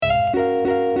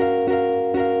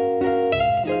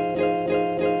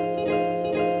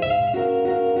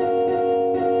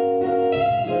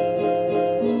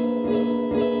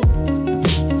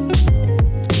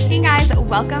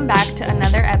Welcome back to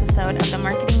another episode of the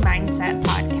Marketing Mindset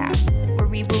Podcast, where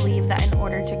we believe that in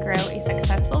order to grow a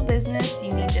successful business,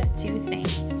 you need just two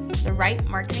things: the right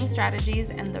marketing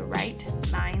strategies and the right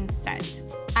mindset.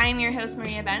 I am your host,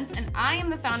 Maria Bentz, and I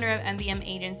am the founder of MBM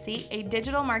Agency, a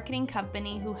digital marketing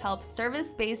company who helps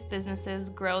service-based businesses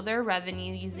grow their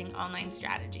revenue using online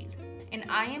strategies. And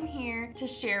I am here to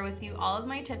share with you all of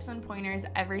my tips and pointers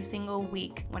every single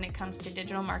week when it comes to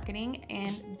digital marketing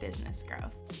and business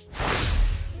growth.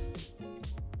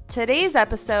 Today's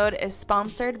episode is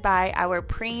sponsored by our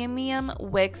premium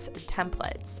Wix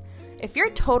templates. If you're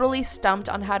totally stumped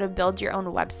on how to build your own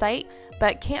website,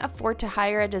 but can't afford to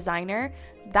hire a designer,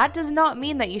 that does not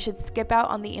mean that you should skip out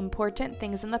on the important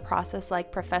things in the process like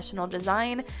professional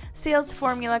design, sales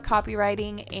formula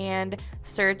copywriting, and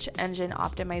search engine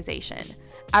optimization.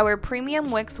 Our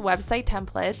premium Wix website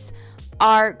templates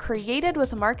are created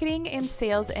with marketing and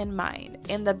sales in mind.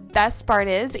 And the best part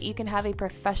is that you can have a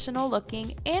professional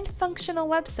looking and functional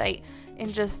website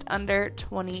in just under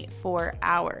 24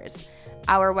 hours.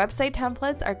 Our website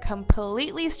templates are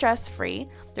completely stress-free.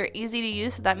 They're easy to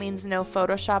use, so that means no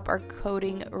Photoshop or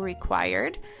coding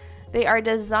required. They are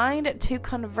designed to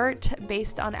convert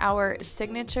based on our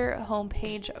signature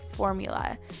homepage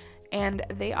formula, and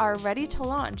they are ready to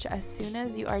launch as soon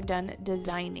as you are done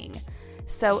designing.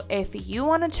 So if you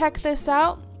want to check this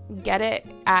out, get it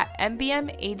at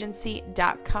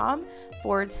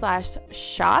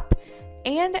mbmagency.com/shop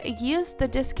and use the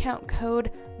discount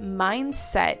code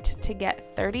MINDSET to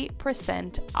get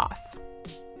 30% off.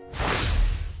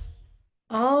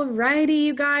 Alrighty,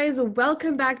 you guys,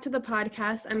 welcome back to the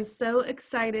podcast. I'm so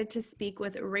excited to speak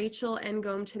with Rachel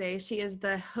Ngom today. She is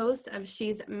the host of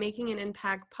She's Making an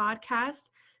Impact podcast.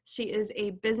 She is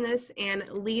a business and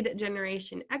lead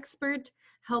generation expert,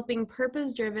 helping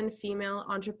purpose-driven female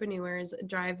entrepreneurs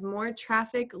drive more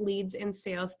traffic, leads, and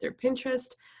sales through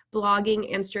Pinterest,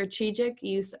 blogging, and strategic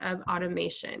use of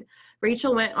automation.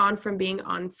 Rachel went on from being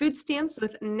on food stamps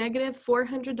with negative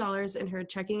 $400 in her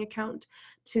checking account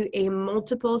to a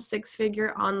multiple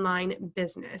six-figure online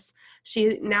business.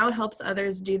 She now helps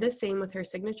others do the same with her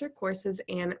signature courses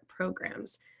and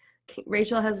programs.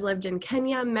 Rachel has lived in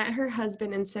Kenya, met her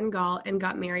husband in Senegal, and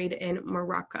got married in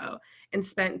Morocco, and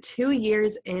spent 2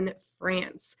 years in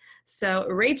France. So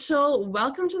Rachel,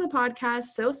 welcome to the podcast.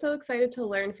 So excited to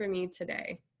learn from you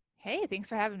today. Hey, thanks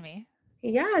for having me.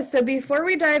 Yeah, so before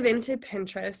we dive into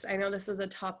Pinterest, I know this is a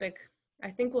topic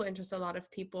I think will interest a lot of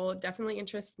people, definitely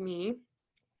interests me.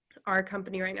 Our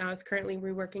company right now is currently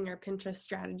reworking our Pinterest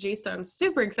strategy, so I'm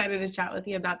super excited to chat with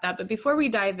you about that. But before we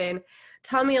dive in,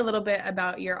 tell me a little bit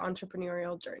about your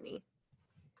entrepreneurial journey.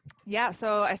 Yeah,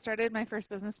 so I started my first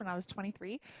business when I was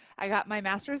 23. I got my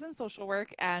master's in social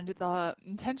work, and the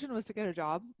intention was to get a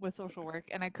job with social work,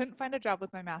 and I couldn't find a job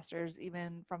with my master's,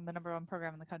 even from the #1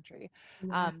 program in the country.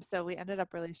 So we ended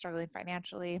up really struggling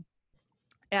financially.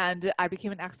 And I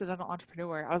became an accidental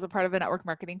entrepreneur. I was a part of a network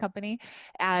marketing company,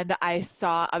 and I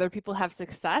saw other people have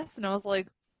success, and I was like,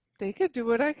 they could do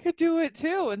it, I could do it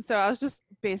too. And so I was just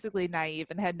basically naive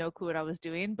and had no clue what I was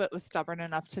doing, but was stubborn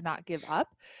enough to not give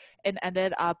up, and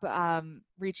ended up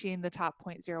reaching the top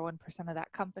 0.01% of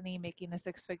that company, making a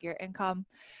six-figure income.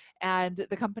 And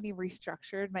the company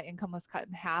restructured. My income was cut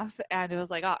in half, and it was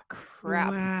like, oh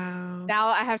crap. Wow. Now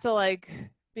I have to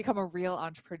become a real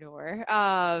entrepreneur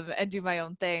and do my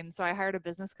own thing. So I hired a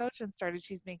business coach and started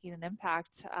She's Making an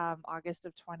Impact August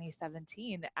of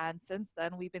 2017. And since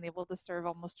then, we've been able to serve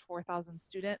almost 4,000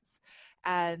 students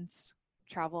and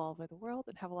travel all over the world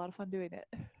and have a lot of fun doing it.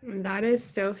 That is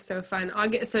so fun.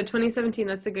 So 2017,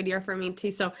 that's a good year for me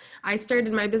too. So I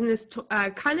started my business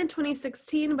kind of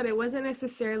 2016, but it wasn't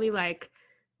necessarily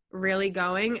really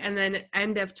going. And then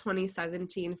end of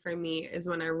 2017 for me is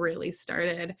when I really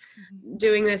started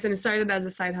doing this, and it started as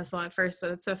a side hustle at first,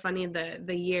 but it's so funny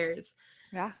the years.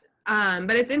 Yeah.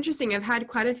 But it's interesting. I've had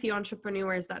quite a few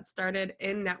entrepreneurs that started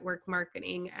in network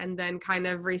marketing and then kind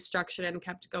of restructured and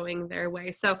kept going their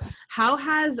way. So how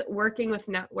has working with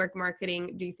network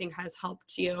marketing, do you think, has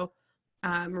helped you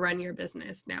run your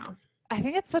business now? I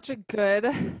think it's such a good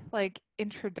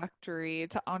introductory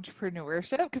to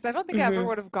entrepreneurship, because I don't think I ever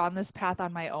would have gone this path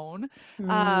on my own.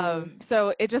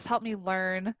 So it just helped me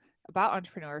learn about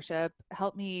entrepreneurship,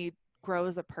 helped me grow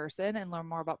as a person and learn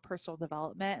more about personal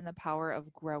development and the power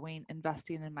of growing,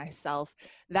 investing in myself.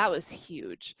 That was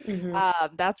huge.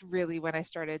 That's really when I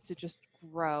started to just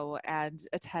grow and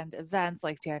attend events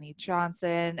like Danny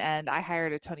Johnson. And I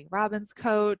hired a Tony Robbins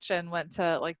coach and went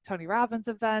to like Tony Robbins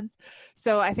events.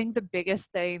 So I think the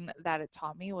biggest thing that it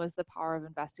taught me was the power of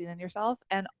investing in yourself,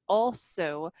 and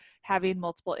also having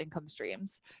multiple income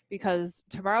streams, because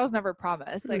tomorrow's never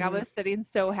promised. Like I was sitting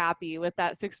so happy with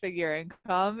that 6-figure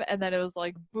income, and then it was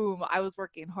like, boom, I was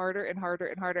working harder and harder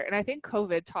and harder. And I think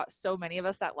COVID taught so many of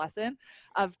us that lesson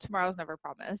of tomorrow's never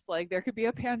promised. Like there could be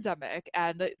a pandemic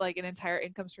and like an entire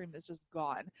income stream is just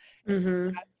gone. And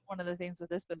so that's one of the things with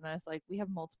this business. Like we have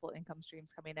multiple income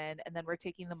streams coming in, and then we're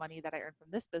taking the money that I earned from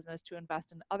this business to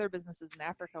invest in other businesses in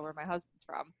Africa where my husband's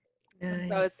from. Nice.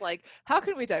 So it's like, how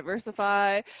can we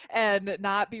diversify and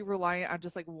not be reliant on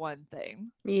just like one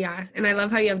thing? Yeah. And I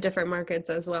love how you have different markets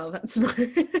as well. That's smart.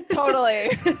 Totally.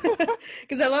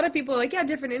 Because a lot of people are like, yeah,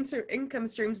 different income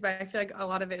streams, but I feel like a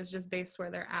lot of it is just based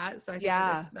where they're at. So I think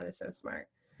that is so smart.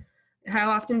 How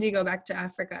often do you go back to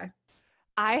Africa?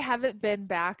 I haven't been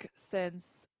back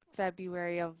since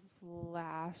February of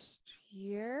last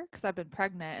year because I've been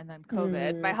pregnant and then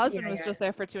COVID. My husband was just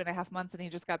there for 2.5 months and he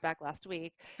just got back last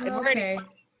week. And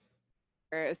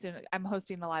I'm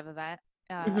hosting a live event,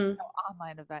 no,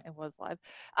 online event. It was live,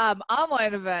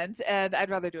 online event, and I'd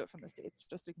rather do it from the States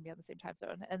just so we can be on the same time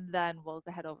zone. And then we'll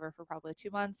head over for probably 2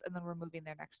 months, and then we're moving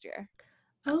there next year.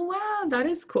 Oh, wow. That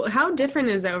is cool. How different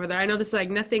is it over there? I know this is like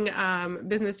nothing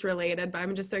business related, but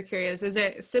I'm just so curious. Is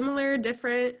it similar,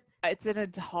 different? It's an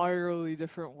entirely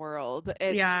different world.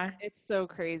 It's so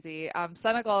crazy.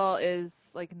 Senegal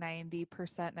is like 90%,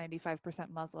 95%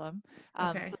 Muslim.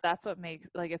 So that's what makes,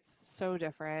 like, it's so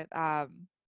different.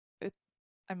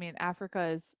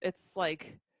 Africa it's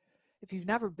like, if you've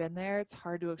never been there, it's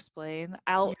hard to explain.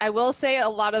 I will say a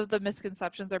lot of the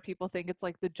misconceptions are people think it's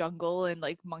like the jungle and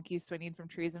like monkeys swinging from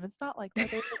trees, and it's not like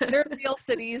that. They're real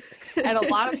cities, and a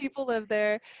lot of people live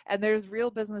there, and there's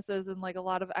real businesses and like a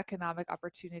lot of economic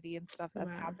opportunity and stuff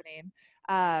that's happening.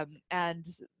 And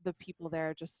the people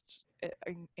there are just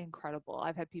incredible.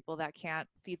 I've had people that can't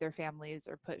feed their families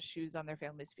or put shoes on their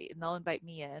families' feet, and they'll invite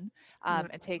me in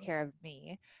and take care of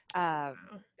me.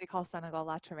 They call Senegal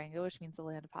La Teranga, which means the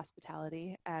land of hospitality.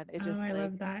 And it just, I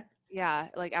love that. Yeah,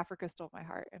 like Africa stole my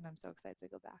heart, and I'm so excited to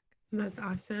go back. That's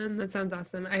awesome. That sounds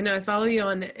awesome. I know I follow you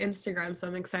on Instagram, so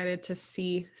I'm excited to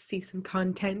see some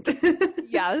content.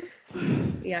 Yes.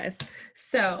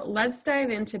 So let's dive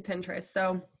into Pinterest.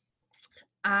 So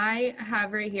I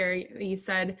have right here, you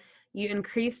said you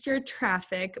increased your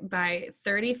traffic by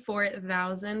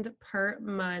 34,000 per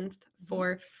month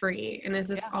for free. And is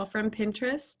this all from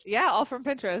Pinterest? Yeah, all from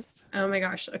Pinterest. Oh my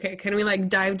gosh. Okay. Can we like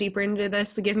dive deeper into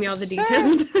this to give me all the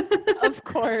details? Of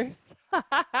course.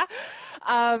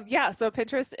 So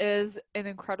Pinterest is an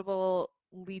incredible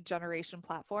lead generation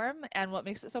platform. And what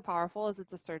makes it so powerful is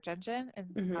it's a search engine and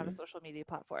it's not a social media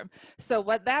platform. So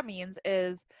what that means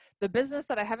is the business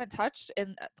that I haven't touched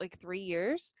in like 3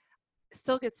 years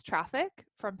still gets traffic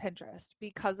from Pinterest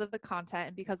because of the content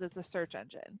and because it's a search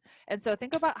engine. And so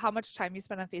think about how much time you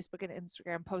spend on Facebook and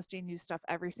Instagram posting new stuff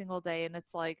every single day. And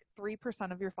it's like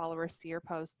 3% of your followers see your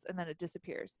posts and then it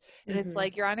disappears. And it's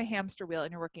like you're on a hamster wheel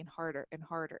and you're working harder and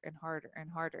harder and harder and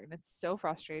harder. And it's so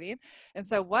frustrating. And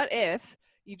so what if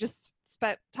you just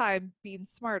spent time being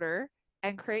smarter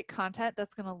and create content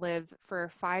that's going to live for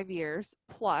 5 years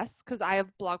plus, because I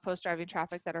have blog post driving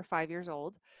traffic that are 5 years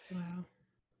old. Wow.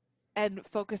 And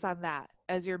focus on that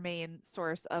as your main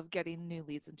source of getting new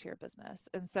leads into your business.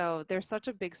 And so there's such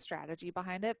a big strategy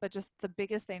behind it, but just the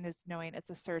biggest thing is knowing it's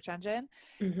a search engine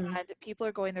and people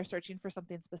are going there searching for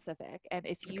something specific. And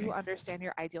if you understand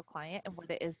your ideal client and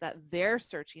what it is that they're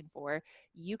searching for,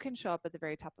 you can show up at the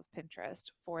very top of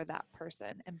Pinterest for that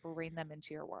person and bring them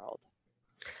into your world.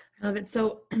 I love it.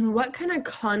 So what kind of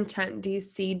content do you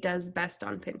see does best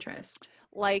on Pinterest?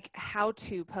 Like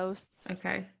how-to posts.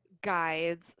 Okay.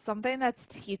 Guides, something that's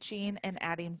teaching and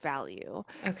adding value.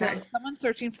 Okay. So if someone's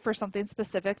searching for something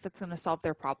specific that's going to solve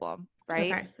their problem,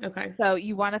 right? Okay. So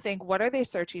you want to think, what are they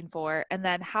searching for? And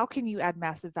then how can you add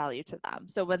massive value to them?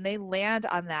 So when they land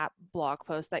on that blog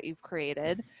post that you've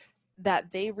created,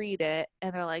 that they read it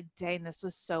and they're like, dang, this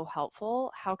was so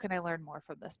helpful. How can I learn more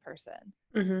from this person?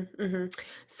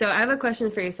 So I have a question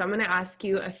for you. So I'm going to ask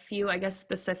you a few, I guess,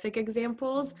 specific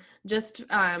examples, just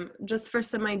for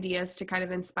some ideas to kind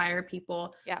of inspire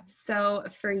people. Yeah. So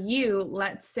for you,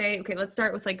 let's say, let's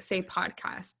start with like, say,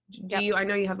 podcast. I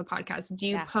know you have a podcast. Do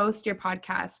you post your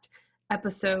podcast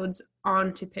episodes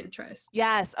onto Pinterest?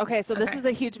 Yes. Okay. So this is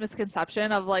a huge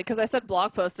misconception of like, because I said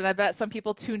blog post and I bet some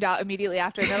people tuned out immediately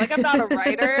after and they're like, I'm not a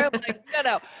writer. Like,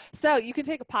 no. So you can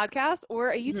take a podcast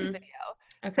or a YouTube video.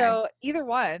 Okay. So either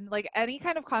one, like any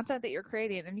kind of content that you're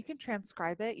creating, and you can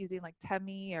transcribe it using like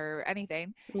Temi or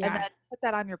anything, and Yeah. then put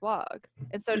that on your blog.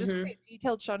 And so just Mhm. create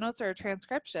detailed show notes or a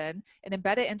transcription and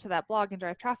embed it into that blog and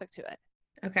drive traffic to it.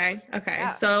 Okay.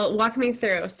 Yeah. So walk me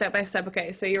through step by step.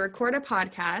 Okay. So you record a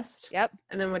podcast. Yep.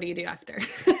 And then what do you do after?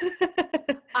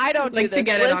 I don't do Like to this.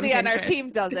 get it on Lizzie on our Pinterest. team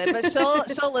does it, but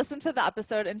she'll listen to the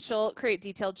episode and she'll create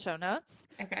detailed show notes.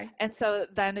 Okay. And so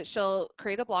then she'll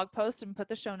create a blog post and put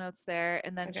the show notes there.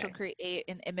 And then she'll Okay. create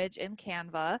an image in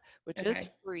Canva, which is Okay.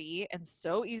 free and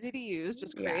so easy to use.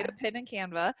 Just create Yeah. a pin in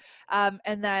Canva.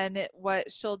 And then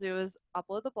what she'll do is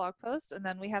upload the blog post. And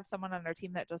then we have someone on our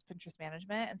team that does Pinterest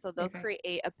management. And so they'll Okay.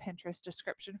 create a Pinterest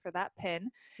description for that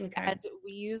pin. Okay. And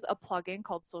we use a plugin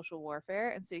called Social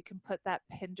Warfare. And so you can put that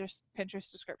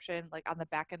Pinterest description like on the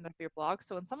back end of your blog.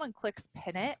 So when someone clicks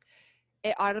pin it,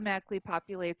 it automatically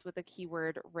populates with a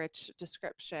keyword rich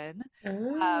description,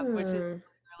 which is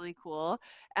really cool.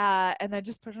 And then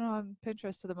just put it on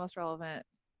Pinterest to the most relevant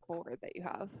keyword that you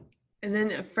have. And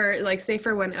then for like, say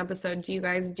for one episode, do you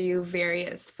guys do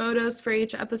various photos for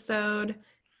each episode?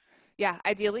 Yeah,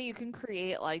 ideally you can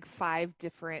create like 5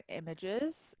 different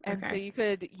images. And so Okay. you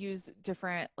could use a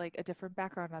different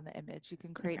background on the image. You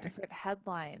can create Okay. different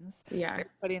headlines Yeah. you're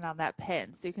putting on that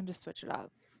pin. So you can just switch it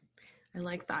up. I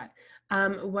like that.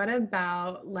 What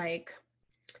about like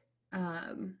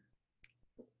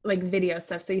video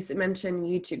stuff? So you mentioned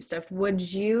YouTube stuff.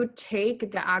 Would you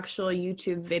take the actual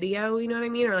YouTube video, you know what I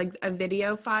mean? Or like a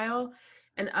video file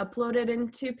and upload it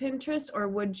into Pinterest? Or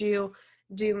would you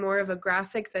do more of a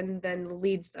graphic then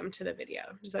leads them to the video?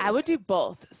 Does that I make would do sense?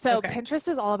 both. So Okay. Pinterest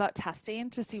is all about testing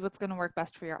to see what's going to work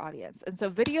best for your audience. And so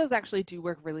videos actually do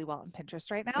work really well on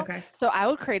Pinterest right now. Okay. So I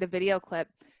would create a video clip,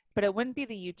 but it wouldn't be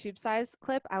the YouTube size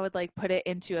clip. I would like put it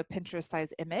into a Pinterest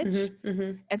size image. Mm-hmm,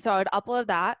 mm-hmm. And so I would upload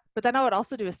that, but then I would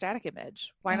also do a static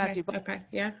image. Why not do both? Okay.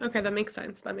 Yeah. Okay. That makes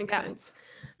sense. That makes Yeah. sense.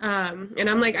 And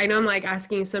I know I'm like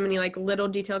asking you so many like little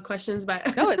detailed questions,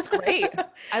 but No, it's great.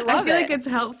 I love feel it. like it's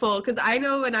helpful because I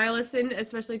know when I listen,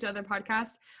 especially to other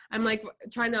podcasts, I'm like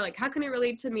trying to like, how can it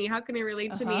relate to me? How can it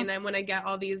relate to me? And then when I get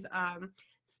all these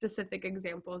specific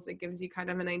examples, it gives you kind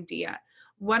of an idea.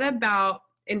 What about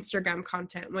Instagram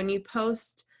content? When you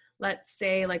post, let's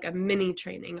say like a mini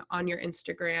training on your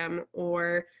Instagram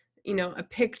or, you know, a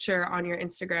picture on your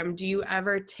Instagram, do you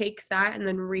ever take that and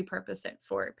then repurpose it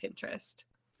for Pinterest?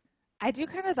 I do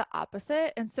kind of the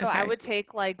opposite. And so I Okay. would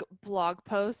take like blog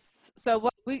posts. So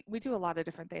what we do a lot of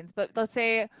different things, but let's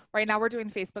say right now we're doing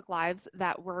Facebook Lives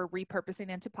that we're repurposing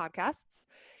into podcasts.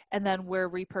 And then we're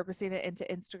repurposing it into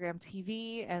Instagram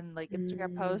TV and like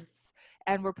Instagram posts.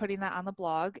 And we're putting that on the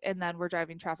blog. And then we're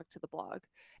driving traffic to the blog.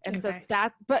 And so Okay.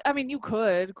 but I mean, you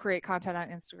could create content on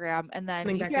Instagram and then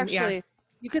Like you that could can- yeah. actually,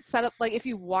 you could set up, like if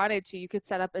you wanted to, you could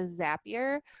set up a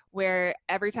Zapier where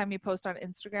every time you post on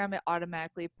Instagram, it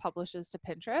automatically publishes to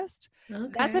Pinterest.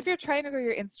 That's Okay. if you're trying to grow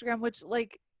your Instagram, which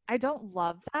like, I don't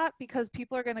love that because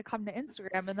people are going to come to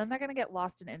Instagram and then they're going to get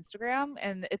lost in Instagram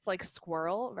and it's like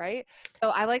squirrel, right? So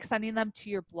I like sending them to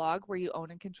your blog where you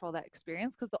own and control that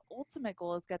experience because the ultimate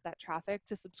goal is get that traffic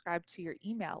to subscribe to your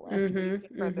email list where you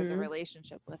can further the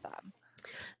relationship with them.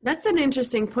 That's an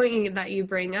interesting point that you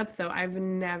bring up, though. I've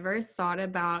never thought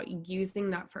about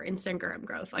using that for Instagram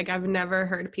growth. Like, I've never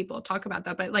heard people talk about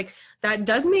that, but like, that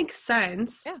does make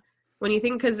sense. Yeah. When you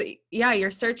think, because yeah, you're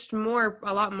searched a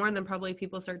lot more than probably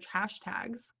people search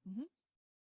hashtags. Mhm.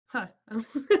 Huh.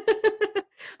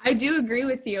 I do agree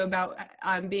with you about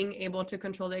being able to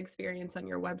control the experience on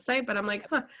your website, but I'm like,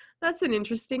 that's an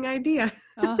interesting idea.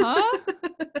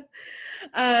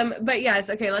 But yes,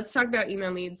 okay, let's talk about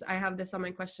email leads. I have this on my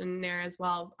questionnaire as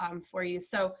well for you.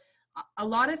 So a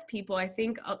lot of people, I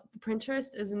think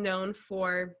Pinterest is known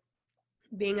for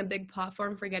being a big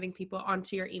platform for getting people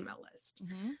onto your email list.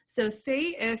 So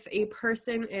say if a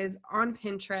person is on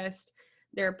Pinterest,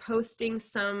 they're posting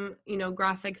some,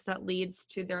 graphics that leads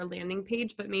to their landing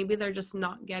page, but maybe they're just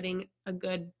not getting a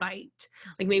good bite.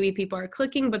 Like maybe people are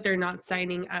clicking, but they're not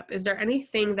signing up. Is there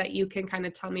anything that you can kind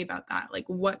of tell me about that? Like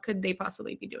what could they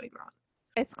possibly be doing wrong?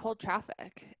 It's cold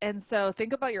traffic. And so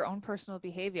think about your own personal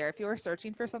behavior. If you were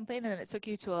searching for something and it took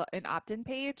you to an opt-in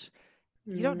page,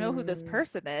 you don't know who this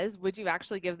person is. Would you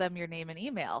actually give them your name and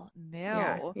email?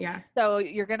 No. Yeah. So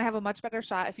you're going to have a much better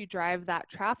shot if you drive that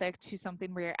traffic to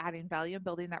something where you're adding value and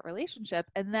building that relationship.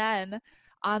 And then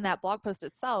on that blog post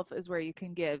itself is where you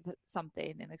can give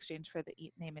something in exchange for the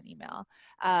name and email.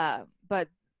 But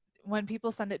when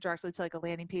people send it directly to like a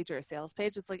landing page or a sales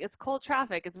page, it's like, it's cold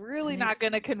traffic. It's really not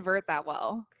going to convert that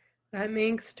well. That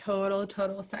makes total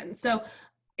sense. So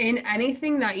in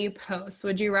anything that you post,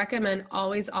 would you recommend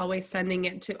always sending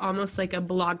it to almost like a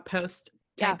blog post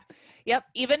type? Yep.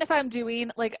 Even if I'm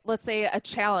doing like, let's say a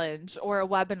challenge or a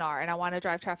webinar and I want to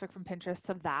drive traffic from Pinterest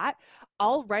to that,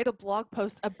 I'll write a blog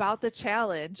post about the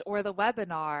challenge or the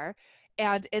webinar.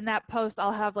 And in that post,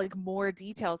 I'll have like more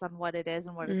details on what it is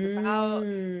and what it's about.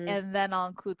 And then I'll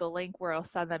include the link where I'll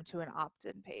send them to an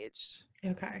opt-in page.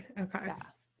 Okay. Yeah.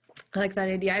 I like that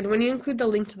idea. And when you include the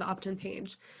link to the opt-in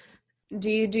page,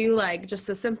 do you do like just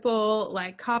a simple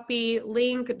like copy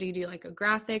link? Do you do like a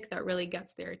graphic that really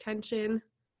gets their attention?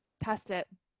 Test it.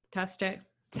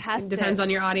 It depends on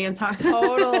your audience, huh?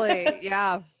 Totally.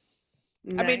 Yeah.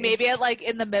 Nice. I mean, maybe at like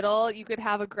in the middle, you could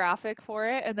have a graphic for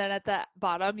it. And then at the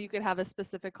bottom, you could have a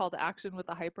specific call to action with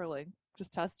a hyperlink.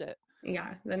 Just test it.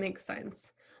 Yeah, that makes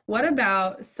sense. What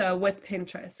about, so with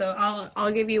Pinterest, so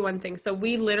I'll give you one thing. So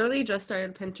we literally just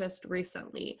started Pinterest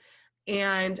recently,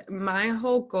 and my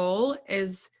whole goal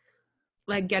is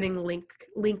like getting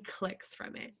link clicks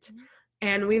from it.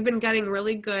 And we've been getting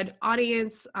really good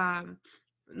audience,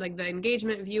 like the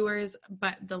engagement viewers,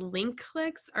 but the link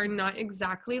clicks are not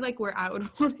exactly like where I would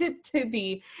want it to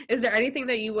be. Is there anything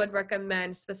that you would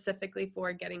recommend specifically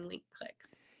for getting link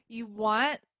clicks? You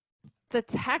want the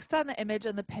text on the image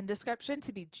and the pin description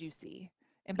to be juicy.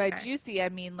 And by juicy, I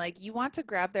mean like you want to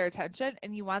grab their attention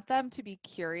and you want them to be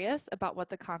curious about what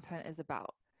the content is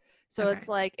about. So it's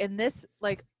like in this,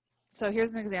 like, so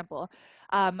here's an example.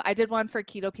 I did one for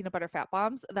keto peanut butter fat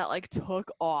bombs that like took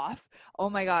off. Oh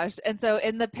my gosh. And so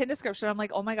in the pin description, I'm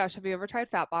like, oh my gosh, have you ever tried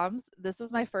fat bombs? This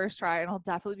was my first try and I'll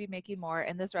definitely be making more.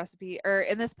 In this recipe or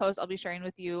in this post, I'll be sharing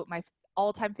with you my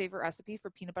all-time favorite recipe for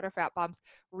peanut butter fat bombs.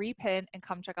 Repin and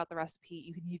come check out the recipe.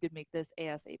 You need to make this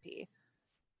ASAP.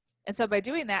 And so by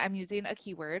doing that, I'm using a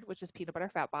keyword, which is peanut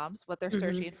butter fat bombs, what they're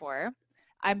searching for.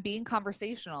 I'm being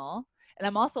conversational. And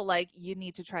I'm also like, you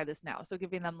need to try this now. So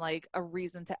giving them like a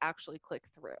reason to actually click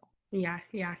through. Yeah.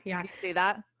 You see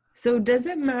that? So does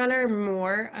it matter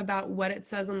more about what it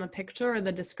says on the picture or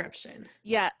the description?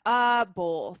 Yeah,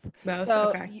 both. Both? So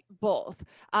Okay. both.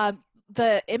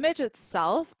 The image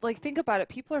itself, like think about it,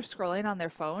 people are scrolling on their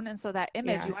phone. And so that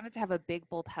image, you want it to have a big,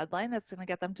 bold headline that's going to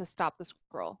get them to stop the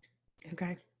scroll.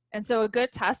 Okay. And so a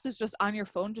good test is just on your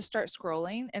phone, just start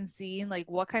scrolling and seeing like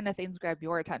what kind of things grab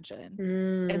your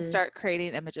attention and start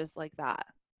creating images like that.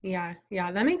 Yeah,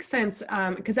 that makes sense.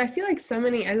 Because I feel like so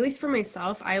many, at least for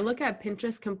myself, I look at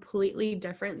Pinterest completely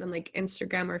different than like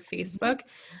Instagram or Facebook,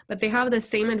 but they have the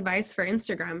same advice for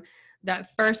Instagram.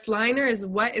 That first liner is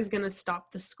what is going to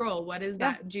stop the scroll. What is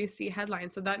that juicy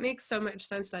headline? So that makes so much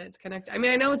sense that it's connected. I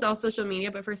mean, I know it's all social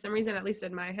media, but for some reason, at least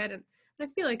in my head, and I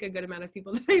feel like a good amount of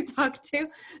people that I talk to,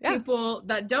 people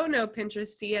that don't know Pinterest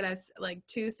see it as like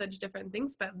two such different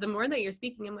things. But the more that you're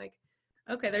speaking, I'm like,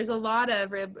 okay, there's a lot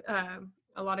of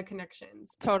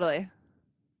connections. Totally.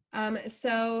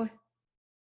 So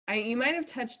you might have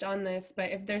touched on this, but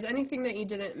if there's anything that you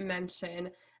didn't mention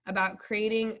about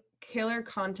creating killer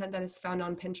content that is found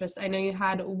on Pinterest, I know you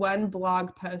had one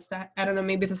blog post that, I don't know,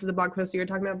 maybe this is the blog post you were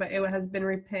talking about, but it has been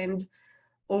repinned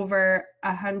over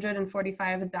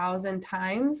 145,000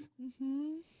 times.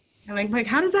 I'm like,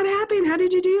 how does that happen? How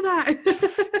did you do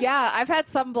that? Yeah, I've had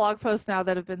some blog posts now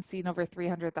that have been seen over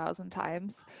 300,000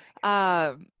 times.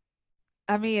 I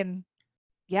mean,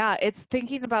 yeah, it's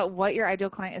thinking about what your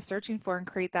ideal client is searching for and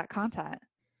create that content,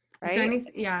 right?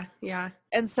 Yeah.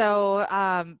 And so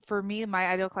for me, my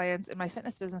ideal clients in my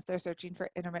fitness business, they're searching for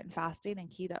intermittent fasting and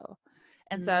keto.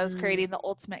 And so I was creating the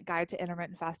ultimate guide to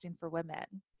intermittent fasting for women.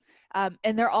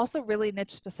 And they're also really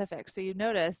niche specific. So you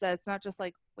notice that it's not just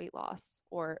like weight loss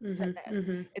or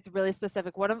fitness. It's really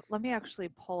specific. Let me actually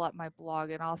pull up my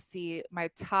blog and I'll see my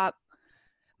top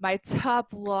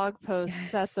blog posts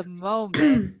at the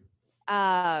moment,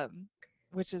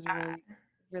 which is really,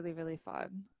 really, really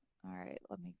fun. All right,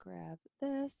 let me grab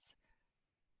this.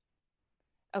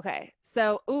 Okay,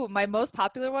 so my most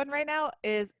popular one right now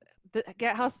is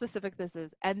get how specific this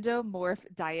is. Endomorph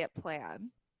diet plan.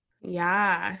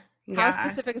 Yeah. How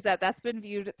specific is that? That's been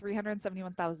viewed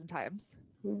 371,000 times.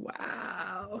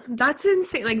 Wow. That's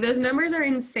insane. Like those numbers are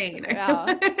insane.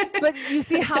 Yeah. But you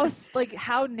see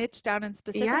how niche down and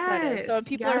specific that is. So when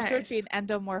people are searching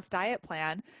endomorph diet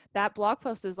plan, that blog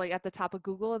post is like at the top of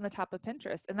Google and the top of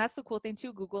Pinterest. And that's the cool thing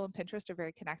too. Google and Pinterest are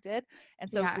very connected. And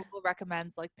so Google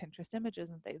recommends like Pinterest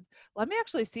images and things. Let me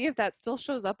actually see if that still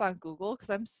shows up on Google because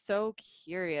I'm so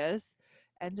curious.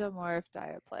 Endomorph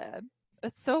diet plan.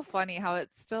 It's so funny how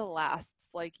it still lasts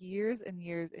like years and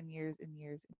years and years and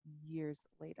years and years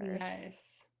later. Yes.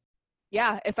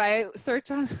 Yeah, if I search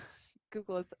on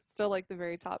Google, it's still like the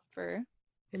very top for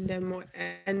endomorph.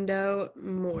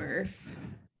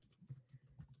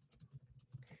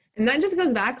 And that just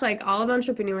goes back like all of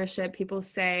entrepreneurship. People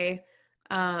say,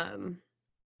 like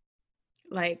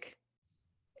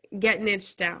get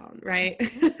niched down, right?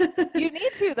 You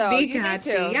need to, though. Be You need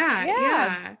catchy. to.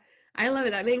 Yeah. I love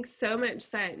it. That makes so much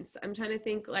sense. I'm trying to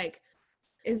think, like,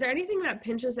 is there anything about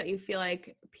Pinterest that you feel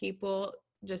like people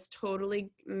just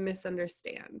totally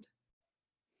misunderstand?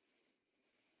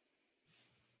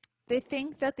 They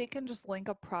think that they can just link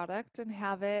a product and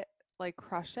have it like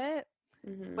crush it.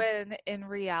 Mm-hmm. When in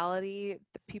reality,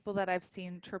 the people that I've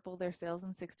seen triple their sales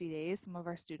in 60 days, some of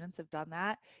our students have done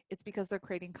that. It's because they're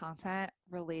creating content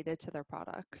related to their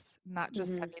products, not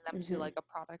just Mm-hmm. sending them to Mm-hmm. like a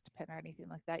product pin or anything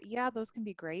like that. Yeah, those can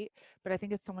be great, but I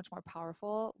think it's so much more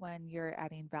powerful when you're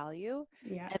adding value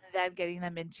Yeah. and then getting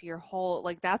them into your whole,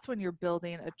 like that's when you're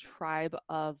building a tribe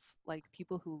of like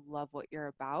people who love what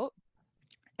you're about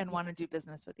and want to do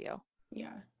business with you.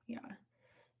 Yeah. Yeah.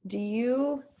 Do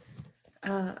you,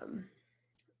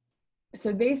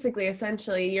 so basically,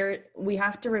 essentially, we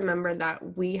have to remember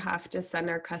that we have to send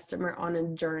our customer on a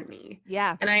journey.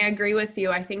 Yeah. And I agree with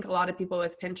you. I think a lot of people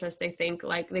with Pinterest, they think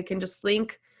like they can just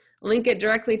link it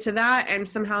directly to that and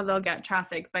somehow they'll get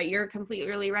traffic. But you're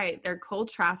completely right. They're cold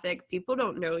traffic. People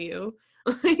don't know you.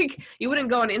 Like you wouldn't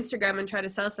go on Instagram and try to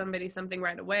sell somebody something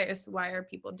right away. So why are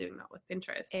people doing that with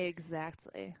Pinterest?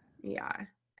 Exactly. Yeah.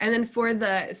 And then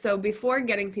so before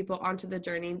getting people onto the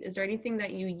journey, is there anything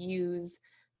that you use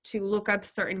to look up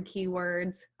certain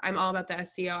keywords? I'm all about the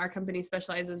SEO. Our company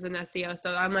specializes in SEO.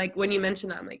 So I'm like, when you mention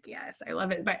that, I'm like, yes, I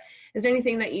love it. But is there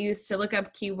anything that you use to look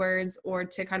up keywords or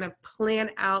to kind of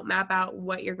map out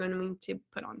what you're going to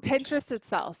put on Pinterest? Pinterest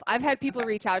itself. I've had people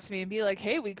reach out to me and be like,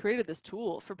 hey, we created this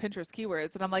tool for Pinterest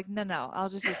keywords. And I'm like, no, I'll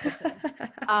just use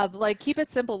Pinterest. Like keep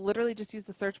it simple. Literally just use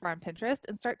the search bar on Pinterest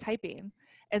and start typing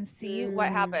and see what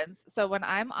happens. So when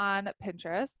I'm on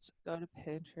Pinterest, go to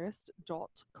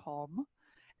pinterest.com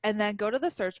and then go to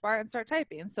the search bar and start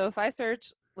typing. So if I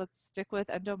search, let's stick with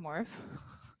endomorph.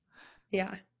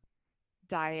 Yeah.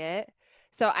 Diet.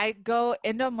 So I go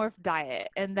endomorph diet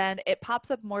and then it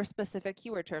pops up more specific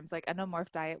keyword terms like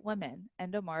endomorph diet women,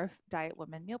 endomorph diet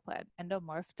women meal plan,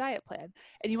 endomorph diet plan.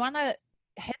 And you want to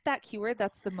hit that keyword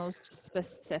that's the most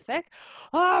specific.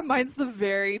 Oh, mine's the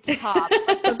very top,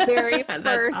 the very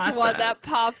first awesome. one that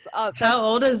pops up. How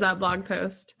old is that blog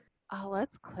post? Oh,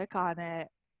 let's click on it.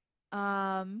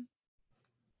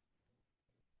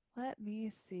 Let me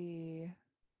see.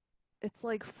 It's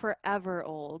like forever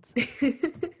old.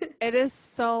 It is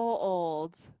so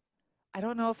old. I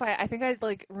don't know if I think I'd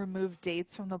like remove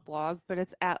dates from the blog, but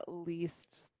it's at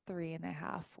least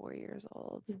 3.5, 4 years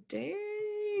old. Dang.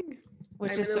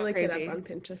 Which I'm is so look crazy. it up on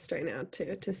Pinterest right now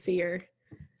too to see your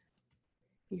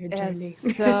journey.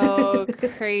 It's so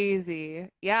crazy.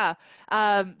 Yeah.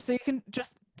 So you can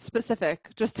just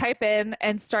type in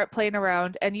and start playing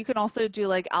around. And you can also do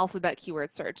like alphabet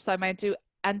keyword search. So I might do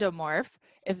endomorph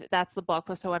if that's the blog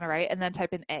post I want to write, and then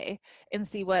type in A and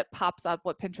see what pops up,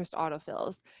 what Pinterest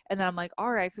autofills. And then I'm like,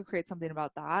 all right, I could create something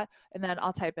about that. And then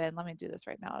I'll type in, let me do this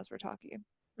right now as we're talking.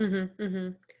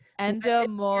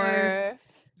 Endomorph.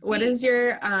 What is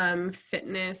your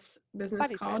fitness business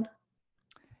Body called? type.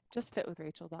 Just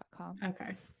fitwithrachel.com.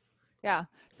 Okay. Yeah.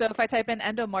 So if I type in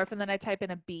endomorph and then I type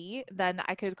in a B, then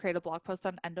I could create a blog post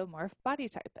on endomorph body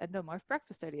type, endomorph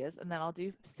breakfast ideas, and then I'll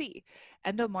do C,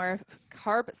 endomorph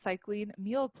carb cycling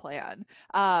meal plan.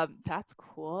 That's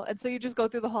cool. And so you just go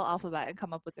through the whole alphabet and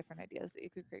come up with different ideas that you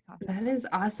could create content. That is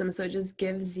awesome. So it just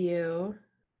gives you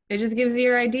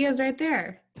your ideas right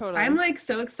there. Totally. I'm like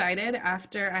so excited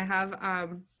after I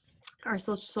have our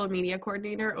social media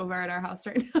coordinator over at our house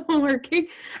right now working.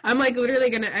 I'm like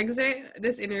literally going to exit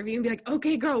this interview and be like,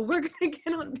 okay, girl, we're going to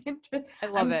get on Pinterest.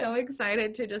 I'm so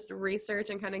excited to just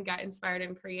research and kind of get inspired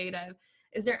and creative.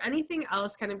 Is there anything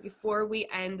else kind of before we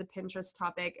end the Pinterest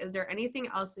topic? Is there anything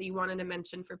else that you wanted to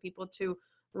mention for people to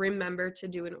remember to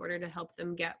do in order to help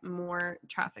them get more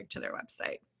traffic to their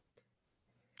website?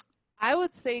 I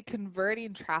would say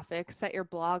converting traffic, set your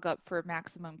blog up for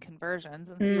maximum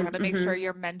conversions. And so you want to make sure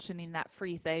you're mentioning that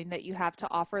free thing that you have to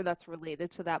offer that's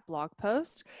related to that blog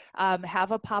post.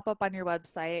 Have a pop-up on your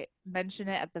website, mention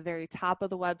it at the very top of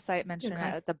the website, mention it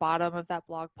at the bottom of that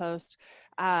blog post,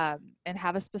 and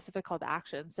have a specific call to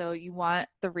action. So you want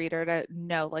the reader to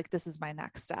know, like, this is my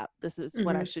next step. This is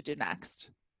what I should do next.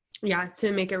 Yeah,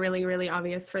 to make it really, really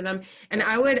obvious for them. And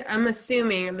I'm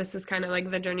assuming this is kind of like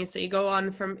the journey. So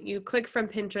you click from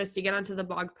Pinterest, you get onto the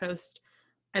blog post,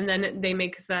 and then they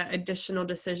make the additional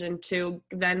decision to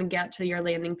then get to your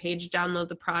landing page, download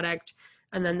the product,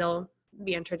 and then they'll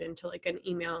be entered into like an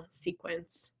email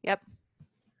sequence. Yep.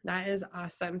 That is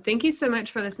awesome. Thank you so much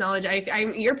for this knowledge.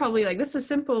 You're probably like, this is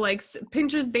simple, like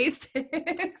Pinterest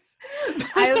basics.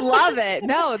 I love it.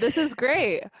 No, this is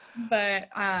great. But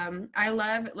I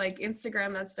love like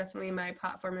Instagram. That's definitely my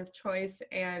platform of choice.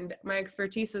 And my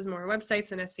expertise is more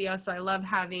websites and SEO. So I love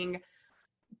having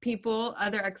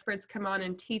other experts come on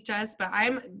and teach us. But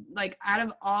I'm like, out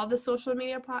of all the social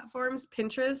media platforms,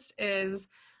 Pinterest is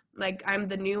like, I'm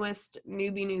the newest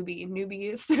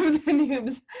newbiest of the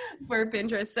noobs for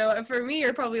Pinterest. So for me,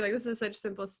 you're probably like, this is such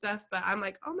simple stuff, but I'm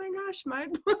like, oh my gosh,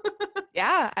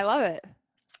 Yeah, I love it.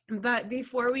 But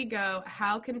before we go,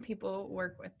 how can people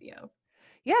work with you?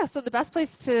 Yeah, so the best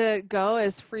place to go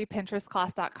is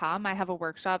freepinterestclass.com. I have a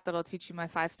workshop that'll teach you my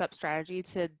 5-step strategy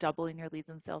to doubling your leads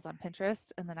and sales on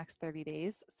Pinterest in the next 30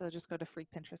 days. So just go to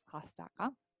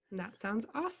freepinterestclass.com. That sounds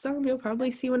awesome. You'll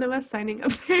probably see one of us signing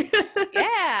up there.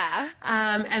 Yeah.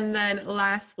 And then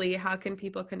lastly, how can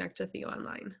people connect with you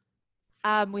online?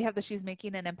 We have the She's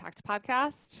Making an Impact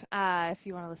podcast. If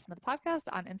you want to listen to the podcast,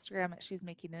 on Instagram at She's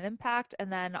Making an Impact. And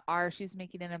then our She's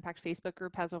Making an Impact Facebook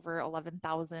group has over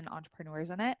 11,000 entrepreneurs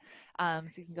in it. So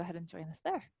you can go ahead and join us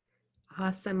there.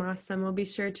 Awesome. We'll be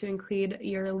sure to include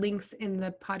your links in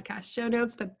the podcast show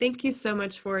notes. But thank you so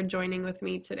much for joining with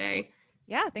me today.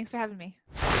 Yeah, thanks for having me.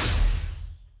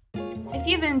 If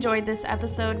you've enjoyed this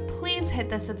episode, please hit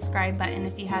the subscribe button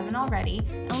if you haven't already,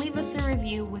 and leave us a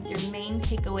review with your main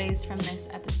takeaways from this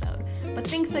episode. But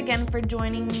thanks again for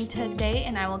joining me today,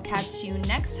 and I will catch you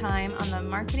next time on the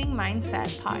Marketing Mindset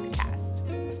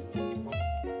Podcast.